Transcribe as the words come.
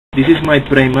This is my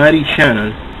primary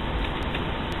channel,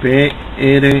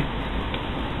 Prlibrenow.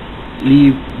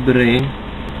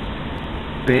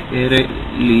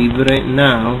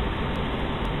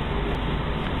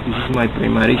 This is my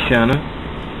primary channel.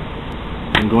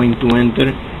 I'm going to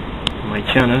enter my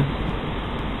channel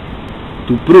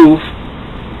to prove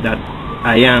that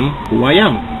I am who I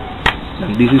am.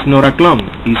 And this is not a clone,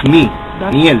 it's me,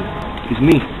 Daniel, it's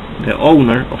me, the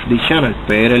owner of this channel,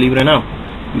 Prlibrenow.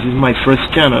 This is my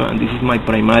first channel and this is my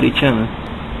primary channel.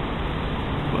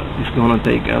 But it's gonna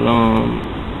take a long...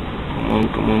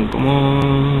 Come on.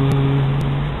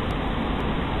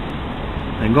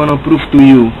 I'm gonna prove to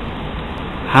you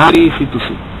how easy to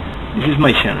see. This is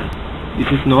my channel. This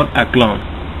is not a clone.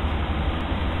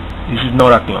 This is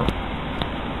not a clone.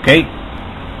 Okay?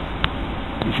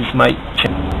 This is my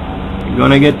channel. I'm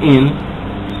gonna get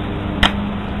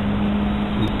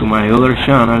to my other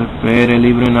channel,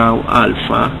 Prlibrenow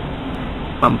Alpha.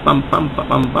 Pam pam pam pam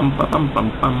pam pam pam pam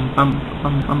pam pam pam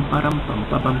pam pam pam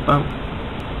pam pam.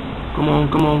 Come on.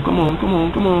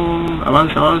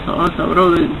 Avanza,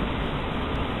 brother.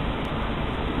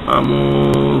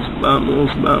 Vamos.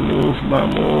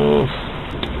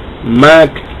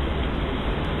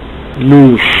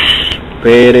 Magnus.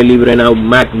 Prlibrenow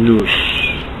Magnus.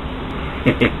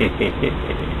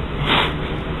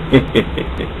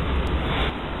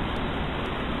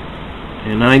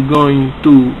 And I'm going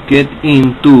to get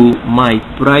into my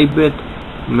private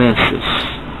message.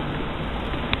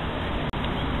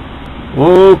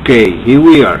 Okay, here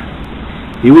we are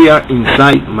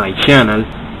inside my channel,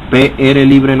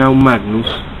 Prlibrenow Magnus.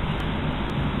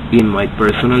 In my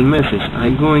personal message,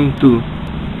 I'm going to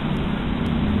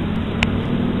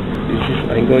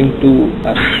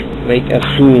make a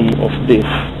zoom of this.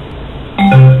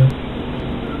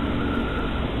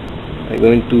 I'm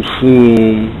going to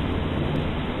zoom.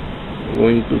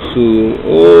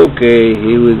 Okay,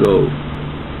 here we go.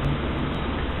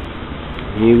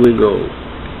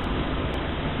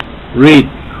 Read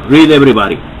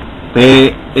everybody.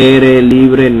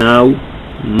 Prlibrenow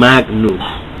Magnus.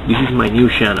 This is my new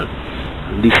channel.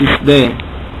 And this is the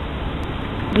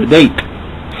date,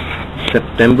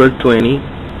 September 20,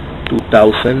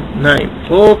 2009.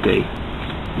 Okay,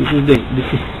 this is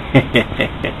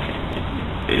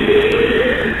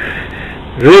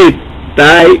read.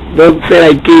 Thaiboxer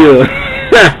AIKIDO.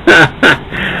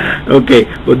 Okay,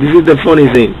 but this is the funny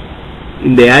thing.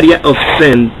 In the area of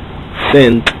send,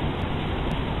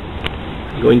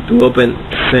 I'm going to open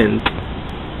send.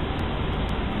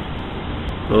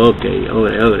 Okay,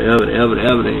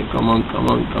 abre. Come on.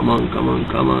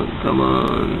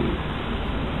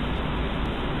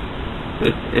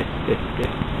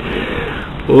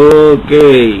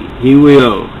 Okay, here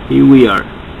we are.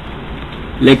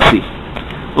 Let's see.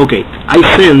 Okay, I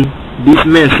send this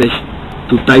message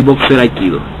to Thaiboxer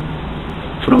AIKIDO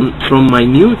from my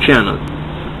new channel.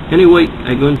 Anyway,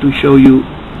 I'm going to show you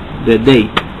the date.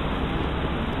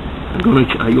 I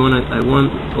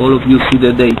want all of you to see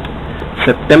the date.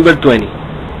 September 20.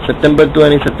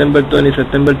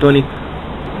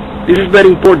 This is very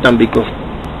important because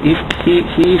he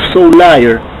is so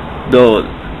liar though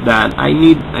that I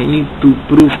need to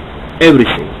prove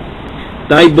everything.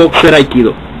 Thaiboxer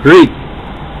AIKIDO. Read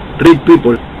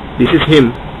people, this is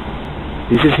him,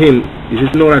 this is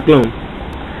not a clone,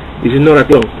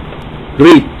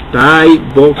 read,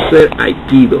 Thaiboxer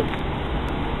AIKIDO.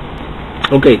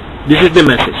 Okay, this is the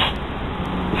message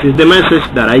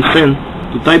that I sent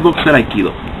to Thaiboxer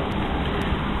AIKIDO.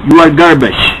 You are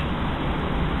garbage.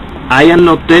 I am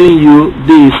not telling you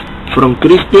this from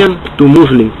Christian to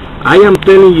Muslim, I am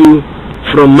telling you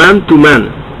from man to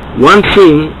man. One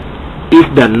thing is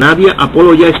that Nadia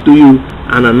apologized to you,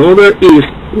 and another is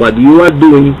what you are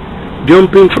doing,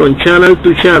 jumping from channel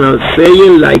to channel,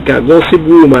 saying like a gossip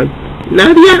woman,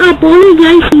 Nadia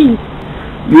apologized me.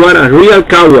 You are a real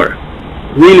coward,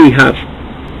 really have.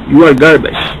 You are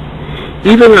garbage.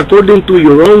 Even according to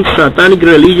your own satanic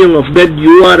religion of death,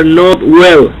 you are not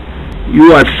well.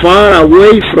 You are far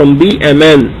away from being a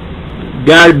man.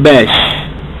 Garbage.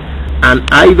 And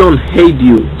I don't hate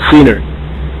you, sinner.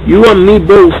 You and me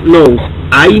both know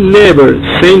I never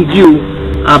sent you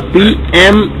a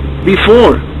PM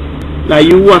before, like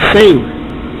you were saying.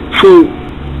 So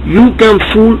you can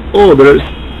fool others,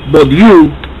 but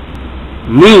you,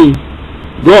 me,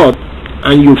 God,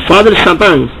 and your father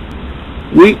Satan,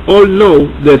 we all know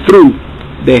the truth.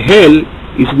 The hell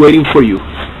is waiting for you.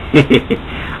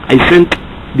 I sent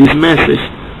this message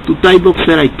to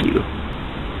Thaiboxer AIKIDO,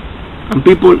 and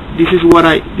people, this is what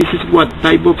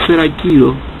Thaiboxer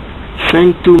AIKIDO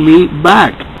sent to me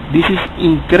back. This is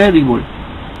incredible.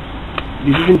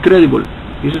 This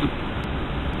is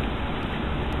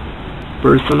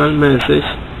personal message.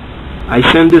 I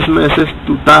send this message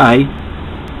to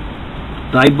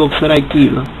Thaiboxer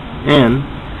Aikido, and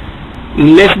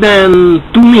in less than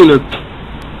 2 minutes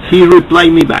he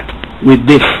replied me back with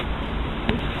this.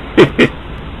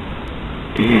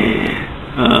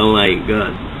 Oh my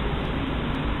God.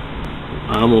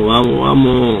 Vamos, vamos,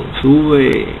 vamos,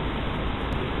 sube.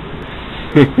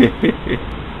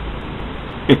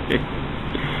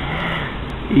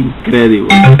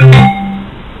 Incredible.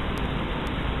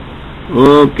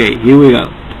 Okay, here we go.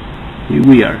 Here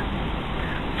we are.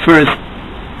 First,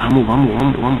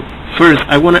 vamos. First,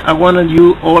 I want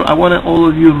all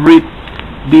of you read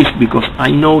this, because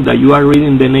I know that you are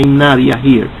reading the name Nadia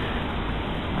here.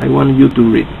 I want you to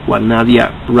read what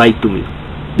Nadia write to me.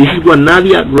 This is what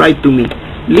Nadia write to me.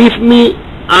 Leave me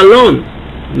alone,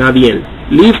 Nadiel.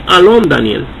 Leave alone,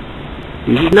 Daniel.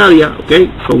 This is Nadia, okay?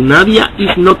 So Nadia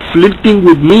is not flirting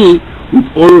with me, with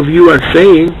all of you are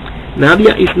saying.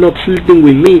 Nadia is not flirting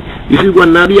with me. This is what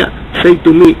Nadia say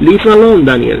to me. Leave alone,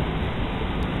 Daniel.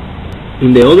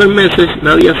 In the other message,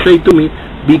 Nadia say to me,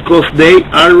 because they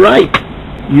are right.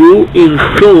 You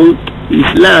insult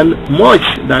Islam much,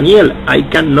 Daniel. I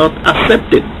cannot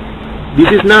accept it.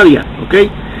 This is Nadia, okay?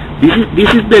 This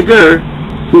is the girl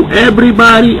who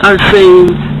everybody are saying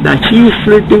that she is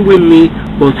flirting with me,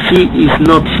 but she is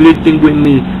not flirting with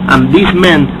me. And this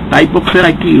man, Thaiboxer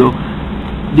Aikido,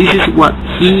 this is what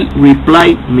he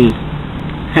replied me.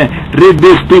 Read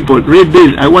this, people. Read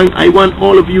this. I want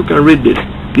all of you can read this.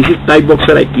 This is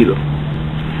Thaiboxer Aikido.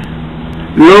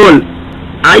 LOL,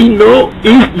 I know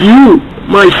it's you,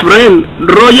 my friend,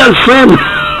 ROYALEFEMME.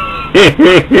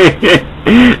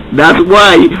 That's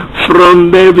why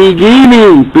from the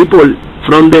beginning, people,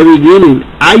 from the beginning,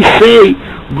 I say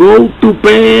go to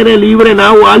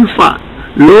Prlibrenow Alpha.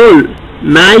 LOL,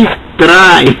 nice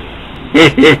try.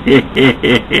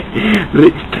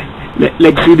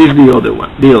 Let's see this, the other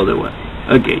one.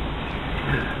 Okay.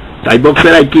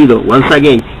 Thaiboxer Aikido, once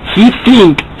again, he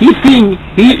think he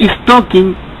is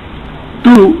talking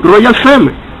to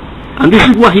ROYALEFEMME, and this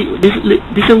is what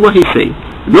he say.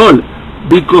 LOL,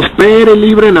 because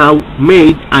Prlibrenow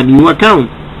made a new account,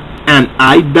 and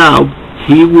I doubt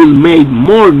he will make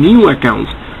more new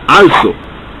accounts. Also,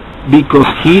 because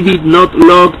he did not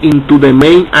log into the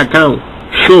main account,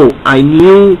 so I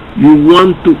knew you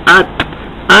want to add.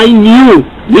 I knew.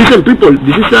 Listen, people,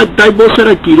 this is a Thaiboxer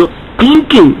Aikido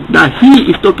thinking that he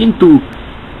is talking to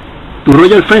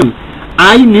ROYALEFEMME.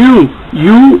 I knew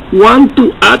you want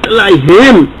to act like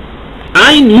him.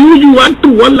 I knew you want to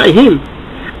want like him.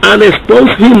 And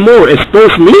expose him more.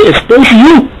 Expose me, expose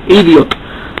you, idiot.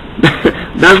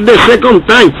 That's the second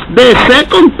time. That's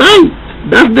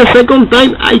the second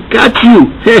time I catch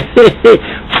you.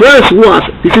 First was,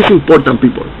 this is important,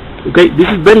 people. Okay, this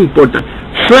is very important.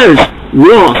 First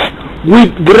was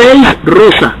with Grace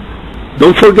Rosa.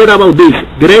 Don't forget about this,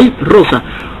 Grace Rosa.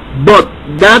 But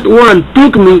that one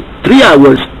took me 3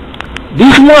 hours.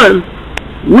 This one,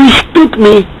 which took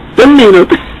me 10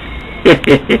 minutes.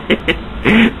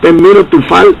 10 minutes to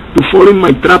fall in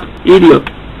my trap, idiot.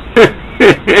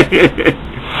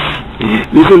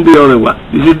 Listen to the other one.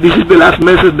 This is the last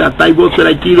message that Thaiboxer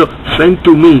Aikido sent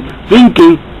to me,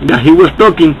 thinking that he was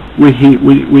talking with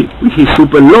his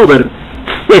super lover,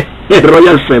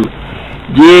 ROYALEFEMME.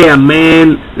 Yeah,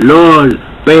 man, lol.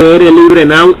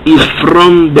 Prlibrenow is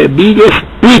from the biggest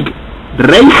pig,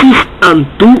 racist and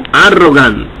too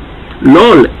arrogant.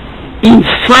 Lol. In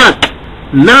fact,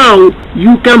 now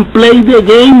you can play the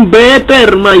game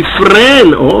better, my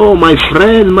friend. Oh, my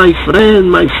friend.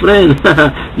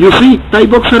 You see,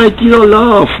 Thaiboxer Aikido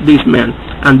loves this man.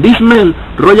 And this man,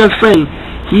 ROYALEFEMME,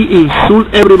 he insults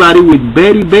everybody with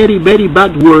very, very, very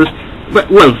bad words.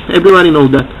 Well, everybody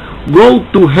knows that. Go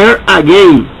to her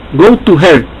again. Go to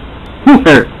her. Who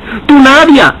her? To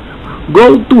Nadia.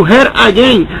 Go to her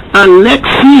again and let's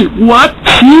see what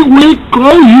she will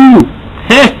call you.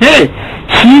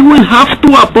 She will have to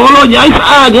apologize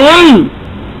again.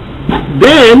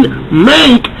 Then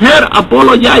make her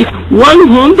apologize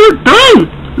 100 times.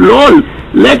 LOL.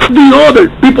 Let the other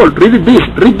people read this.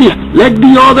 Let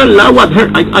the other laugh at her.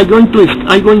 I'm going to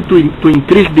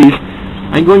increase this.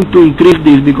 I'm going to increase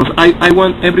this because I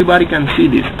want everybody can see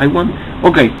this.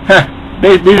 Okay.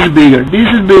 This is bigger.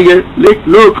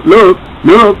 Look.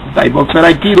 Thaiboxer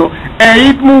Aikido.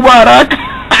 Eid Mubarak.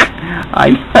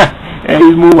 Eid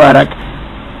Mubarak.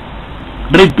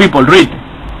 Read, people, read.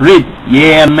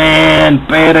 Yeah, man,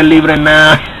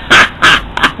 Prlibrenow.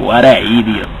 What an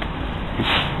idiot.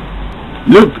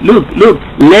 Look.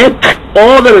 Let's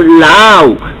other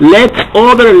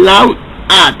loud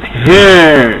at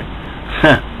her.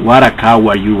 What a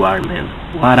coward you are, man.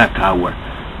 What a coward.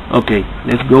 Okay,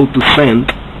 let's go to send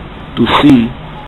to see